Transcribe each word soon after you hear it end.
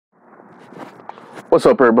What's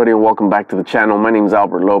up, everybody, and welcome back to the channel. My name is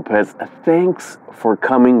Albert Lopez. Thanks for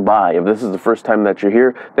coming by. If this is the first time that you're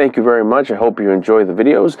here, thank you very much. I hope you enjoy the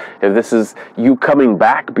videos. If this is you coming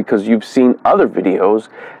back because you've seen other videos,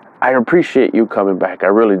 I appreciate you coming back. I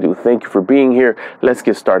really do. Thank you for being here. Let's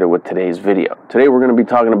get started with today's video. Today we're going to be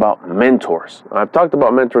talking about mentors. I've talked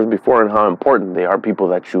about mentors before and how important they are, people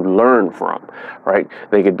that you learn from, right?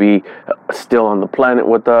 They could be still on the planet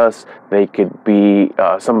with us. They could be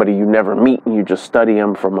somebody you never meet and you just study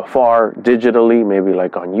them from afar digitally, maybe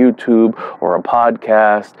like on YouTube or a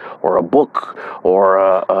podcast or a book or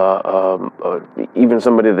even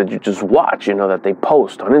somebody that you just watch, that they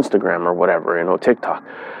post on Instagram or whatever, TikTok.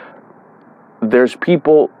 There's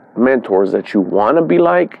people, mentors that you want to be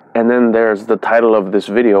like, and then there's the title of this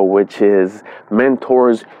video, which is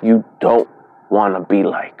mentors you don't want to be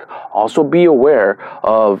like. Also be aware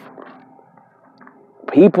of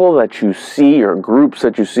people that you see or groups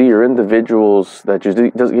that you see or individuals that you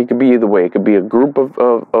see. It could be either way. It could be a group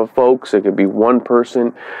of folks. It could be one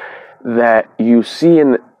person that you see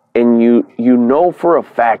and you know for a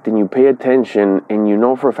fact, and you pay attention, and you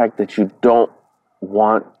know for a fact that you don't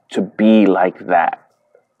want to be like that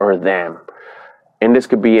or them. And this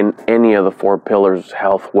could be in any of the four pillars: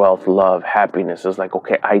 health, wealth, love, happiness. It's like,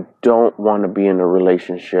 okay, I don't want to be in a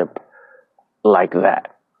relationship like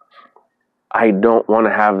that. I don't want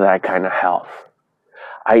to have that kind of health.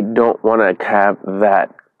 I don't want to have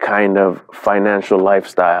that kind of financial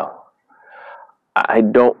lifestyle. I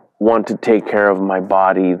don't want to take care of my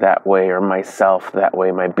body that way, or myself that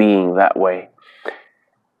way, my being that way.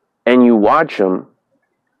 And you watch them,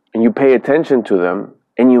 and you pay attention to them,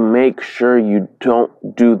 and you make sure you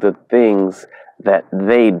don't do the things that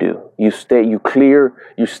they do. You steer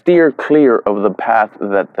clear of the path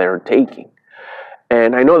that they're taking.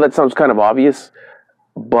 And I know that sounds kind of obvious,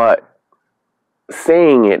 but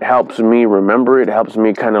saying it helps me remember it, helps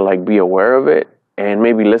me kind of like be aware of it, and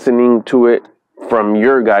maybe listening to it from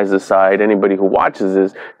your guys' side, anybody who watches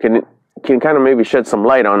this, can kind of maybe shed some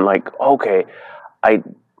light on, like, okay, I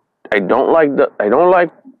don't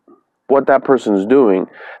like what that person's doing.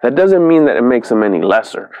 That doesn't mean that it makes them any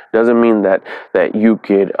lesser. Doesn't mean that you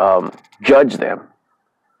could judge them.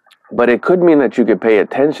 But it could mean that you could pay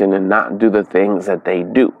attention and not do the things that they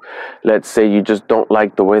do. Let's say you just don't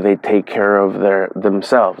like the way they take care of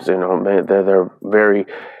themselves. They're very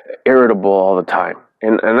irritable all the time.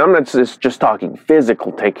 And I'm not just talking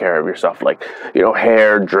physical, take care of yourself, like,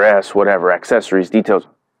 hair, dress, whatever, accessories, details,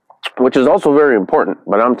 which is also very important.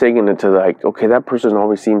 But I'm taking it to like, okay, that person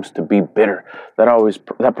always seems to be bitter.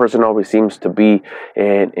 That person always seems to be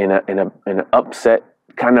in an upset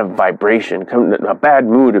kind of vibration, a bad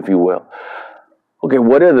mood, if you will. Okay,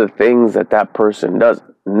 what are the things that person does?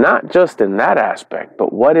 Not just in that aspect,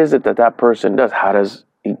 but what is it that person does? How does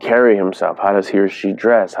he carry himself? How does he or she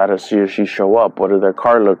dress? How does he or she show up? What does their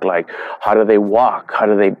car look like? How do they walk? How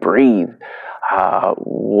do they breathe?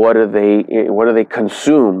 What do they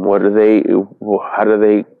consume? How do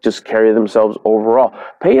they just carry themselves overall?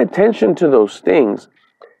 Pay attention to those things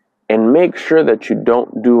and make sure that you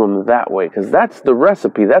don't do them that way, because that's the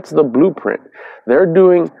recipe, that's the blueprint. They're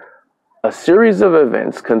doing a series of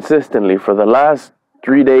events consistently for the last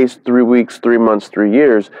 3 days, 3 weeks, 3 months, 3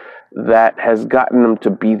 years that has gotten them to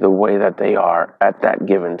be the way that they are at that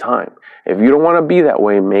given time. If you don't want to be that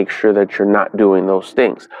way, make sure that you're not doing those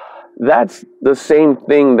things. That's the same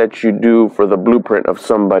thing that you do for the blueprint of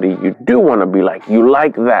somebody you do want to be like. You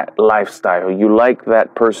like that lifestyle. You like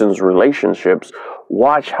that person's relationships.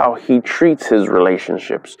 Watch how he treats his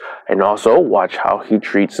relationships. And also watch how he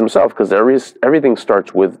treats himself. Because everything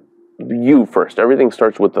starts with you first. Everything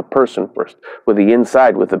starts with the person first. With the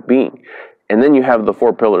inside, with the being. And then you have the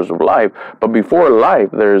four pillars of life. But before life,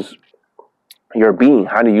 there's your being.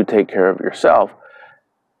 How do you take care of yourself?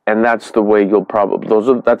 And that's the way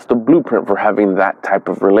that's the blueprint for having that type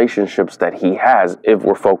of relationships that he has, if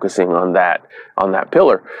we're focusing on that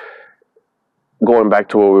pillar. Going back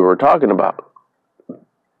to what we were talking about.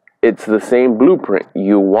 It's the same blueprint.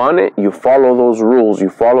 You want it, you follow those rules, you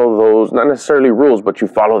follow those, not necessarily rules, but you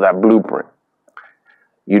follow that blueprint.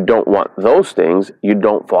 You don't want those things, you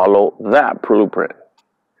don't follow that blueprint.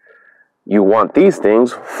 You want these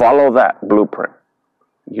things, follow that blueprint.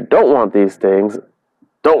 You don't want these things,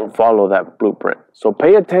 don't follow that blueprint. So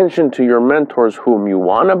pay attention to your mentors whom you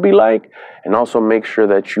want to be like, and also make sure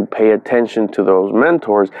that you pay attention to those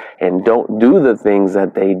mentors and don't do the things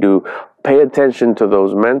that they do. Pay attention to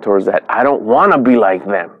those mentors that I don't want to be like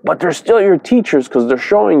them, but they're still your teachers because they're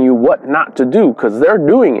showing you what not to do because they're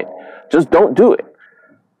doing it. Just don't do it.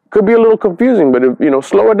 Could be a little confusing, but if,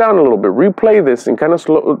 slow it down a little bit. Replay this and kind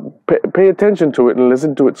of pay attention to it and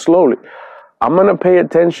listen to it slowly. I'm going to pay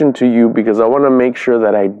attention to you because I want to make sure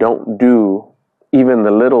that I don't do even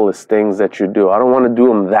the littlest things that you do. I don't want to do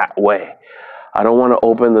them that way. I don't want to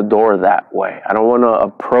open the door that way. I don't want to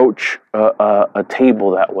approach a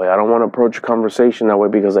table that way. I don't want to approach a conversation that way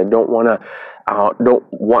because I don't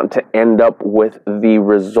want to end up with the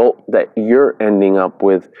result that you're ending up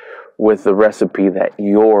with the recipe that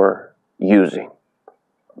you're using.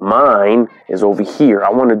 Mine is over here.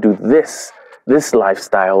 I want to do this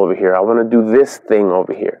lifestyle over here. I want to do this thing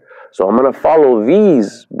over here. So I'm going to follow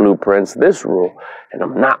these blueprints, this rule, and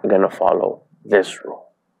I'm not going to follow this rule.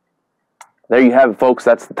 There you have it, folks.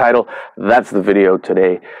 That's the title. That's the video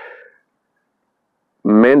today.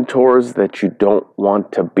 Mentors that you don't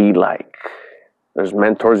want to be like. There's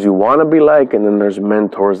mentors you want to be like, and then there's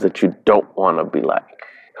mentors that you don't want to be like.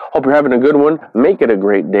 Hope you're having a good one. Make it a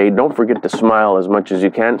great day. Don't forget to smile as much as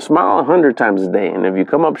you can. Smile 100 times a day. And if you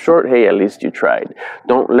come up short, hey, at least you tried.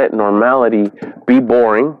 Don't let normality be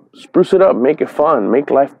boring. Spruce it up. Make it fun. Make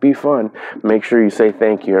life be fun. Make sure you say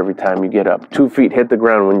thank you every time you get up. 2 feet hit the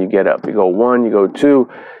ground when you get up. You go 1, you go 2.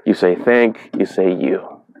 You say thank, you say you.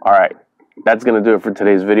 All right. That's going to do it for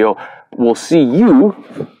today's video. We'll see you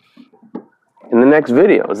in the next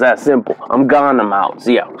video. It's that simple. I'm gone. I'm out.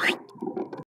 See ya.